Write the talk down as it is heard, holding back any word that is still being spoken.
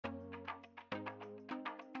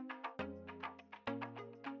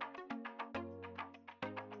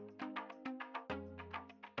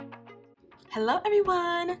Hello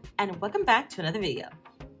everyone, and welcome back to another video.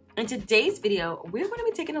 In today's video, we're going to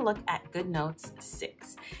be taking a look at Goodnotes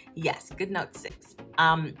 6. Yes, Goodnotes 6.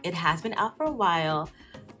 It has been out for a while.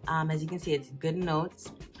 As you can see, it's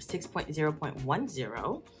Goodnotes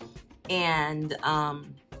 6.0.10, and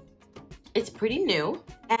it's pretty new.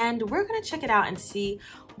 And we're going to check it out and see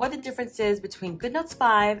what the difference is between Goodnotes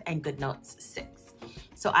 5 and Goodnotes 6.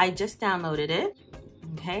 So I just downloaded it,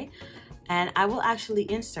 okay? And I will actually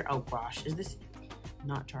insert, oh gosh, is this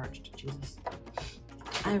not charged? Jesus.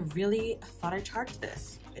 I really thought I charged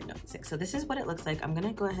this Goodnotes 6. So this is what it looks like. I'm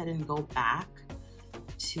gonna go ahead and go back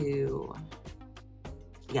to,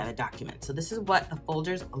 the document. So this is what the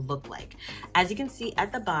folders look like. As you can see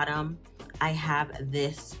at the bottom, I have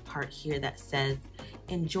this part here that says,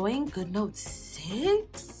 enjoying Goodnotes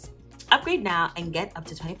 6? Upgrade now and get up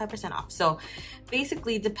to 25% off. So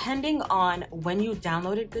basically, depending on when you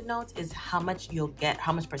downloaded Goodnotes is how much you'll get,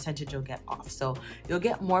 how much percentage you'll get off. So you'll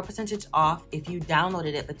get more percentage off if you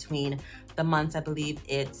downloaded it between the months, I believe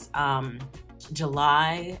it's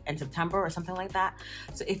July and September or something like that.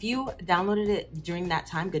 So if you downloaded it during that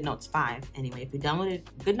time, Goodnotes 5 anyway, if you downloaded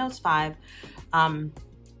Goodnotes 5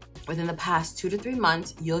 within the past 2 to 3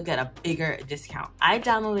 months, you'll get a bigger discount. I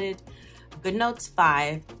downloaded Goodnotes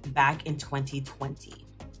 5 back in 2020.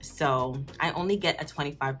 So I only get a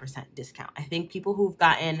 25% discount. I think people who've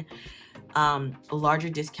gotten larger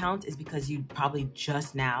discounts is because you probably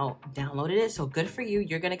just now downloaded it. So good for you.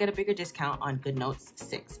 You're going to get a bigger discount on Goodnotes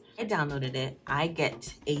 6. I downloaded it. I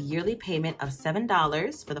get a yearly payment of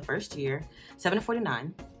 $7 for the first year,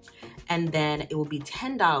 $7.49. And then it will be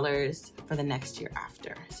 $10 for the next year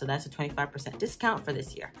after. So that's a 25% discount for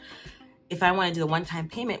this year. If I want to do the one-time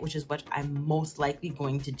payment, which is what I'm most likely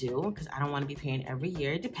going to do, because I don't want to be paying every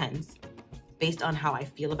year, it depends, based on how I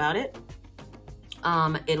feel about it,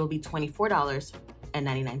 it'll be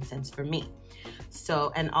 $24.99 for me.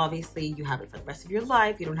 So, and obviously you have it for the rest of your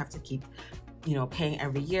life. You don't have to keep, paying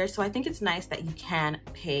every year. So I think it's nice that you can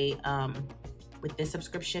pay, with this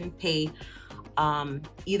subscription, pay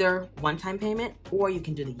either one-time payment or you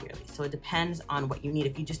can do the yearly. So it depends on what you need.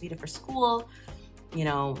 If you just need it for school,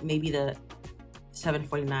 maybe the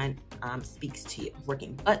 $7.49 speaks to you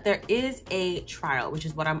working. But there is a trial, which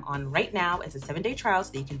is what I'm on right now. It's a 7-day trial,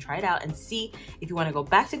 so that you can try it out and see if you want to go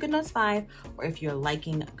back to Goodnotes 5 or if you're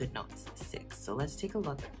liking Goodnotes 6. So let's take a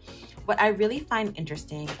look. What I really find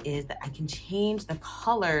interesting is that I can change the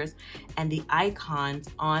colors and the icons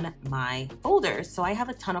on my folders. So I have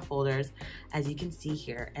a ton of folders, as you can see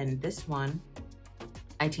here, and this one,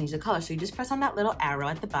 I change the color. So you just press on that little arrow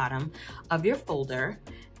at the bottom of your folder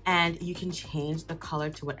and you can change the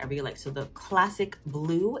color to whatever you like. So the classic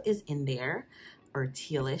blue is in there, or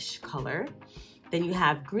tealish color. Then you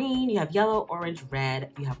have green, you have yellow, orange,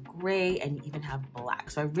 red, you have gray, and you even have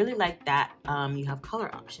black. So I really like that you have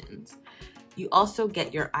color options. You also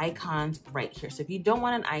get your icons right here. So if you don't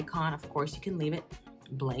want an icon, of course, you can leave it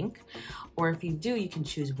blank, or if you do, you can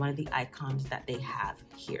choose one of the icons that they have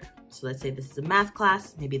here. So let's say this is a math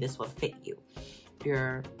class, maybe this will fit you. If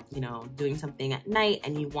you're doing something at night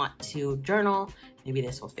and you want to journal, maybe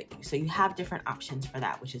this will fit you. So you have different options for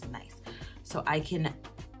that, which is nice. So I can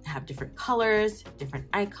have different colors, different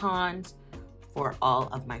icons for all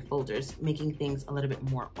of my folders, making things a little bit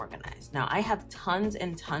more organized. Now I have tons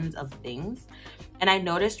and tons of things, and I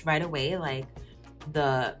noticed right away, like,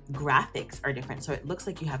 the graphics are different. So it looks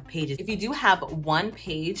like you have pages. If you do have one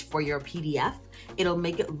page for your PDF, it'll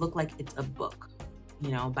make it look like it's a book,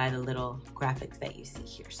 by the little graphics that you see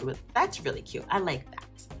here. So that's really cute. I like that.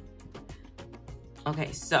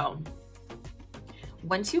 Okay, so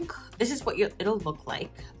once this is what it'll look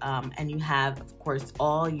like. And you have, of course,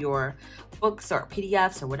 all your books or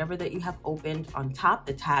PDFs or whatever that you have opened on top.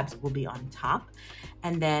 The tabs will be on top.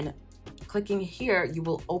 And then clicking here, you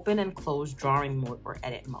will open and close drawing mode or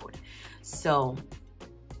edit mode. So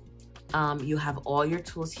you have all your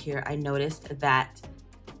tools here. I noticed that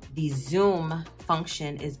the zoom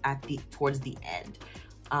function is towards the end.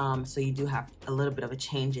 So you do have a little bit of a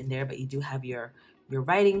change in there, but you do have your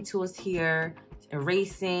writing tools here,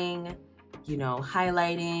 erasing,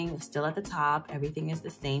 highlighting, still at the top. Everything is the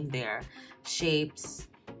same there. Shapes,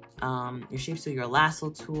 your shapes are your lasso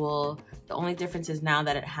tool. The only difference is now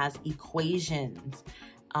that it has equations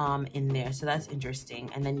in there, so that's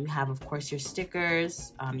interesting. And then you have, of course, your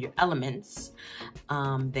stickers, your elements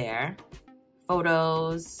there,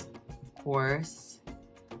 photos, of course,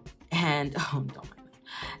 and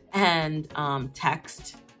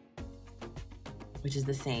text, which is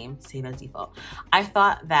the same as default. I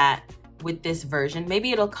thought that with this version,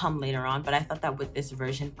 maybe it'll come later on, but I thought that with this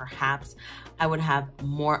version, perhaps I would have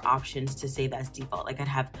more options to save as default. Like I'd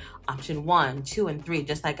have option 1, 2, and 3,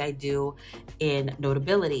 just like I do in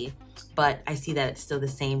Notability, but I see that it's still the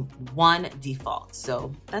same 1 default,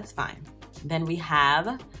 so that's fine. Then we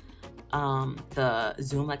have the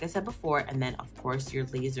zoom, like I said before, and then of course your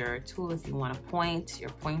laser tool if you want to point, your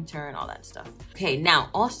pointer and all that stuff. Okay, now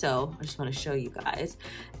also, I just want to show you guys,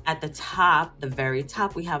 at the top, the very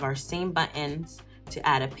top, we have our same buttons to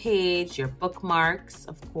add a page, your bookmarks,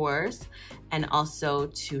 of course, and also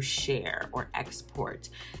to share or export.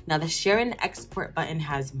 Now the share and export button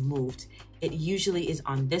has moved. It usually is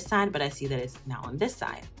on this side, but I see that it's now on this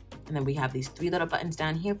side. And then we have these 3 little buttons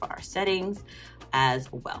down here for our settings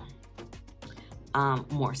as well.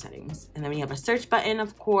 More settings. And then we have a search button,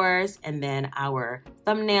 of course, and then our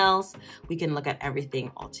thumbnails. We can look at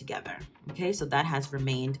everything all together. Okay, so that has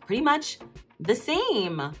remained pretty much the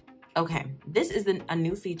same. Okay, this is a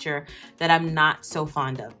new feature that I'm not so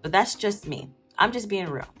fond of, but that's just me. I'm just being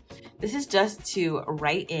real. This is just to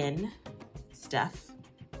write in stuff.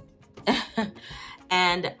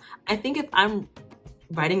 And I think if I'm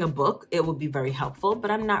writing a book, it would be very helpful,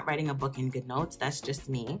 but I'm not writing a book in Goodnotes. That's just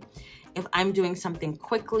me. If I'm doing something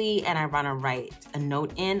quickly and I want to write a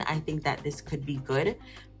note in, I think that this could be good.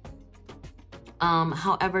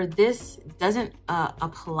 However, this doesn't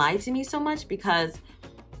apply to me so much because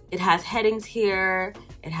it has headings here.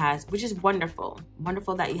 It has, which is wonderful.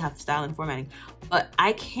 Wonderful that you have style and formatting, but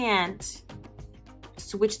I can't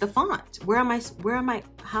switch the font. How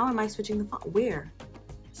am I switching the font? Where?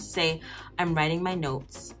 Say I'm writing my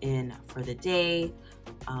notes in for the day.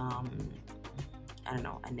 I don't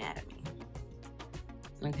know, anatomy.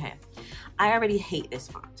 Okay, I already hate this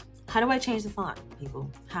font. How do I change the font, people?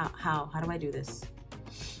 How do I do this?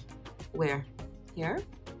 Where? Here?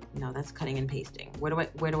 No, that's cutting and pasting.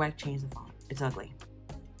 Where do I change the font? It's ugly.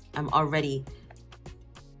 I'm already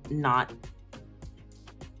not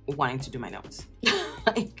wanting to do my notes.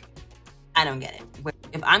 Like, I don't get it.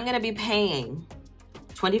 If I'm gonna be paying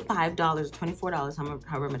 $25, $24,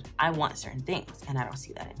 however much, I want certain things, and I don't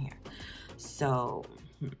see that in here. So,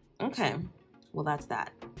 okay, well, that's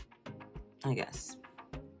that, I guess.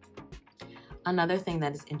 Another thing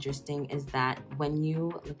that is interesting is that when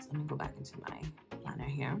you, let me go back into my planner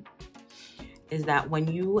here, is that when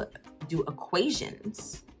you do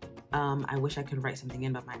equations, I wish I could write something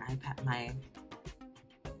in, but my iPad, my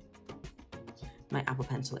Apple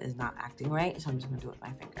Pencil is not acting right, so I'm just gonna do it with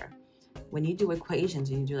my finger. When you do equations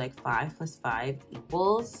and you do like 5 + 5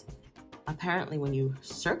 =, apparently when you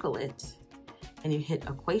circle it and you hit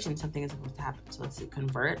equation, something is supposed to happen. So let's see,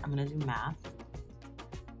 convert, I'm gonna do math,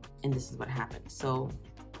 and this is what happens. So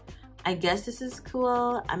I guess this is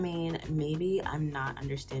cool. I mean, maybe I'm not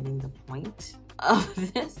understanding the point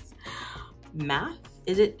of this math.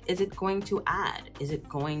 Is it going to add? Is it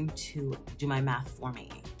going to do my math for me?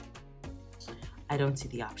 I don't see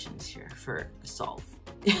the options here for solve.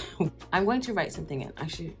 I'm going to write something in.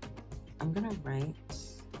 Actually, I'm gonna write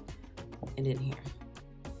it in here.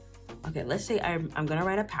 Okay, let's say I'm gonna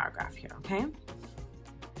write a paragraph here, okay?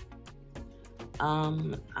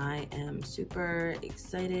 I am super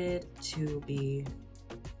excited to be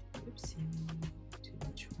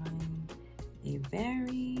trying a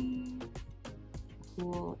very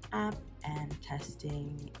cool app and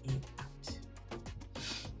testing it out.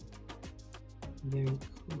 Very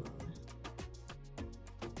cool.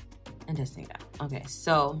 And testing it out. Okay,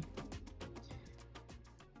 so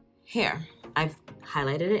here, I've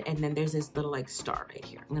highlighted it, and then there's this little like star right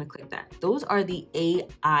here. I'm gonna click that. Those are the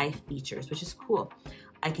AI features, which is cool.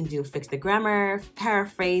 I can do fix the grammar,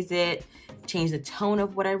 paraphrase it, change the tone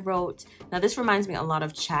of what I wrote. Now this reminds me a lot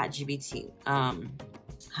of ChatGPT,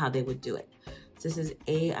 how they would do it. So this is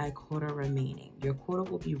AI quota remaining. Your quota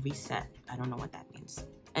will be reset. I don't know what that means.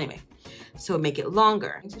 Anyway, so make it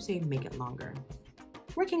longer. I should say make it longer.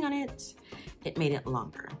 Working on it. It made it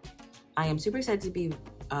longer. I am super excited to be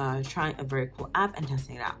trying a very cool app and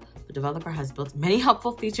testing it out. The developer has built many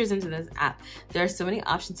helpful features into this app. There are so many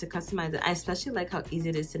options to customize it. I especially like how easy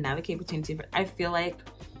it is to navigate between different. I feel like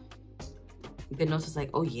Goodnotes is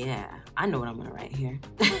like, oh yeah, I know what I'm gonna write here.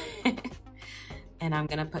 And I'm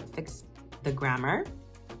gonna fix the grammar,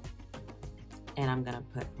 and I'm gonna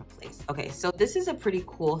put replace. Okay, so this is a pretty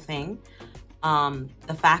cool thing.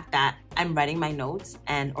 The fact that I'm writing my notes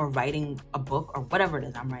or writing a book or whatever it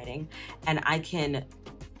is I'm writing, and I can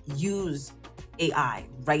use AI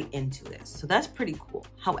right into this. So that's pretty cool.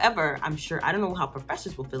 However, I'm sure, I don't know how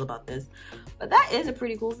professors will feel about this, but that is a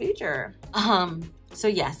pretty cool feature. So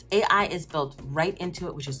yes, AI is built right into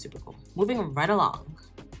it, which is super cool. Moving right along.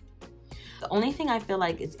 The only thing I feel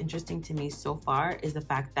like is interesting to me so far is the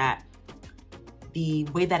fact that the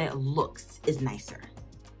way that it looks is nicer.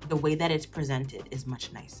 The way that it's presented is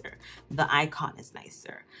much nicer. The icon is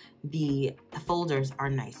nicer. The folders are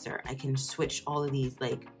nicer. I can switch all of these,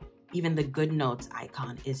 like even the Goodnotes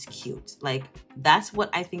icon is cute. Like that's what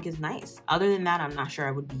I think is nice. Other than that, I'm not sure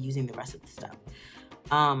I would be using the rest of the stuff.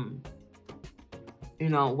 You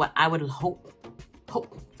know, what I would hope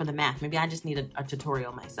for the math, maybe I just need a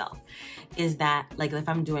tutorial myself, is that like if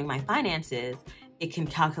I'm doing my finances, it can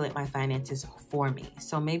calculate my finances for me.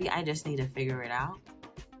 So maybe I just need to figure it out.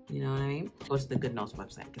 You know what I mean? Go to the Goodnotes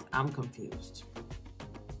website because I'm confused.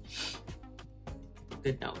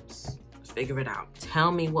 Goodnotes. Figure it out.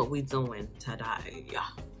 Tell me what we doing today.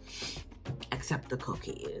 Accept the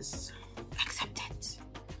cookies. Accept it.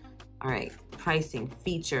 All right. Pricing.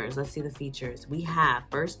 Features. Let's see the features. We have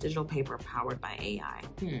first digital paper powered by AI.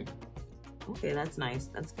 Okay, that's nice.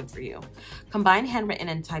 That's good for you. Combine handwritten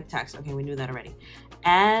and typed text. Okay, we knew that already.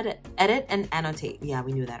 Edit and annotate. Yeah,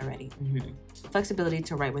 we knew that already. Flexibility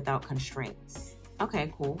to write without constraints.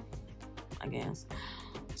 Okay, cool. I guess.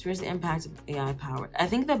 So here's the impact of AI powered. I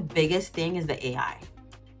think the biggest thing is the AI.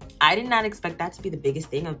 I did not expect that to be the biggest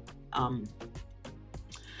thing of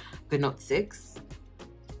Goodnotes 6.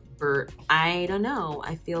 But I don't know.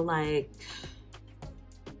 I feel like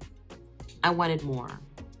I wanted more.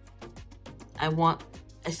 I want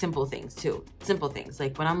simple things too. Simple things.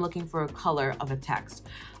 Like when I'm looking for a color of a text,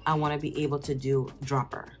 I want to be able to do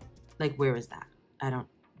dropper. Like where is that?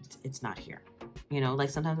 It's not here. You know,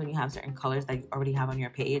 like sometimes when you have certain colors that you already have on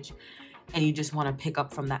your page and you just want to pick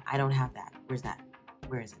up from that, I don't have that. Where's that?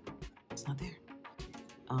 Where is it? It's not there.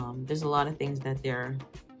 There's a lot of things that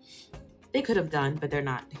they could have done, but they're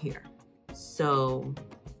not here. So,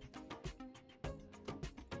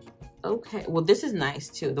 okay. Well, this is nice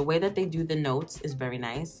too. The way that they do the notes is very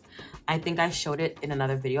nice. I think I showed it in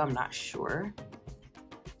another video. I'm not sure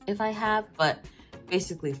if I have, but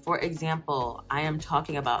basically, for example, I am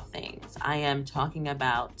talking about things. I am talking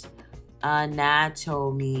about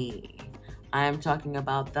anatomy. I am talking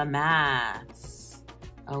about the maths.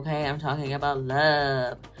 Okay, I'm talking about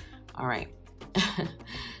love. All right.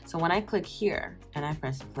 So when I click here and I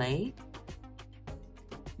press play,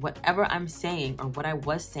 whatever I'm saying or what I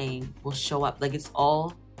was saying will show up. Like it's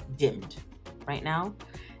all dimmed right now.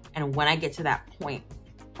 And when I get to that point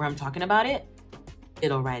where I'm talking about it,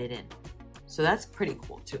 it'll write it in. So that's pretty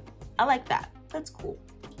cool too. I like that. That's cool.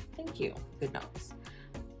 Thank you. Goodnotes.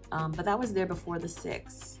 But that was there before the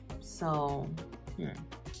 6. So,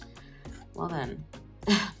 well then.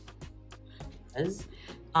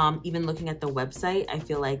 Even looking at the website, I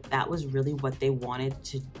feel like that was really what they wanted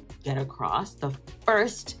to get across. The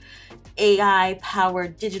first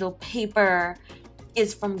AI-powered digital paper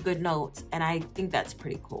is from Goodnotes, and I think that's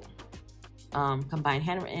pretty cool. Combined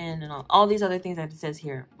handwritten and all these other things that it says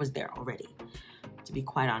here was there already, to be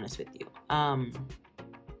quite honest with you.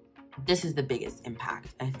 This is the biggest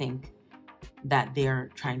impact, I think, that they're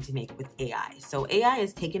trying to make with AI. So AI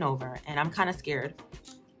is taking over, and I'm kind of scared.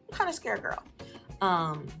 I'm kind of scared, girl.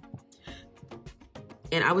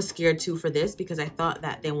 And I was scared too for this because I thought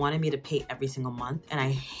that they wanted me to pay every single month, and I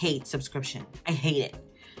hate subscription. I hate it.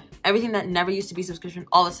 Everything that never used to be subscription,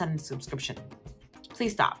 all of a sudden is subscription.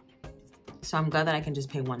 Please stop. So I'm glad that I can just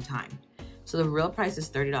pay one time. So the real price is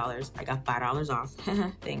 $30. I got $5 off.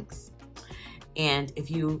 Thanks. And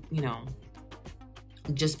if you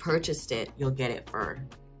just purchased it, you'll get it for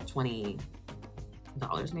 $20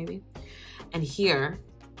 maybe. And here,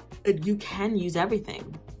 you can use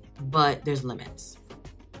everything, but there's limits.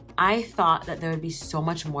 I thought that there would be so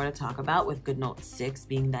much more to talk about with Goodnotes 6,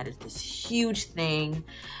 being that it's this huge thing,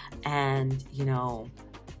 and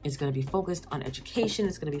it's going to be focused on education,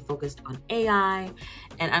 it's going to be focused on AI,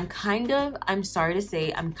 and I'm sorry to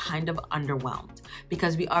say, I'm kind of underwhelmed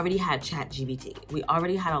because we already had ChatGPT. We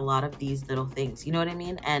already had a lot of these little things, you know what I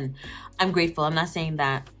mean? And I'm grateful. I'm not saying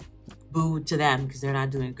that boo to them because they're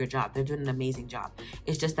not doing a good job. They're doing an amazing job.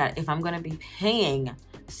 It's just that if I'm going to be paying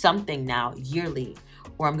something now yearly,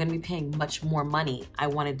 or I'm going to be paying much more money, I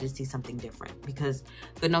wanted to see something different, because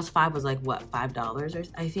Goodnotes 5 was like, what, $5 or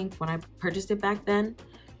I think when I purchased it back then.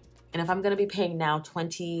 And if I'm going to be paying now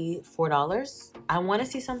 $24, I want to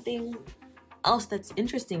see something else that's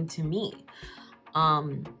interesting to me.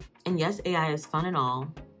 And yes, AI is fun and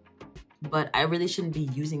all, but I really shouldn't be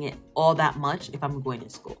using it all that much if I'm going to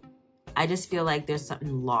school. I just feel like there's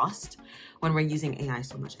something lost when we're using AI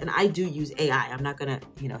so much. And I do use AI. I'm not going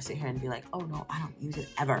to, sit here and be like, oh no, I don't use it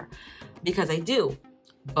ever, because I do.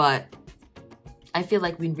 But I feel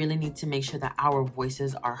like we really need to make sure that our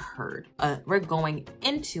voices are heard. We're going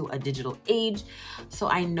into a digital age, so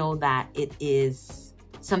I know that it is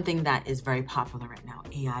something that is very popular right now.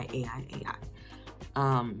 AI.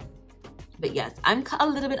 But yes, I'm a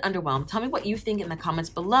little bit underwhelmed. Tell me what you think in the comments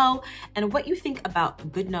below and what you think about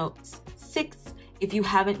Goodnotes 6. If you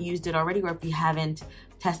haven't used it already, or if you haven't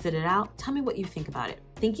tested it out, tell me what you think about it.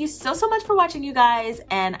 Thank you so much for watching, you guys,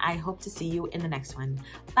 and I hope to see you in the next one.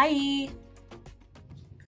 Bye.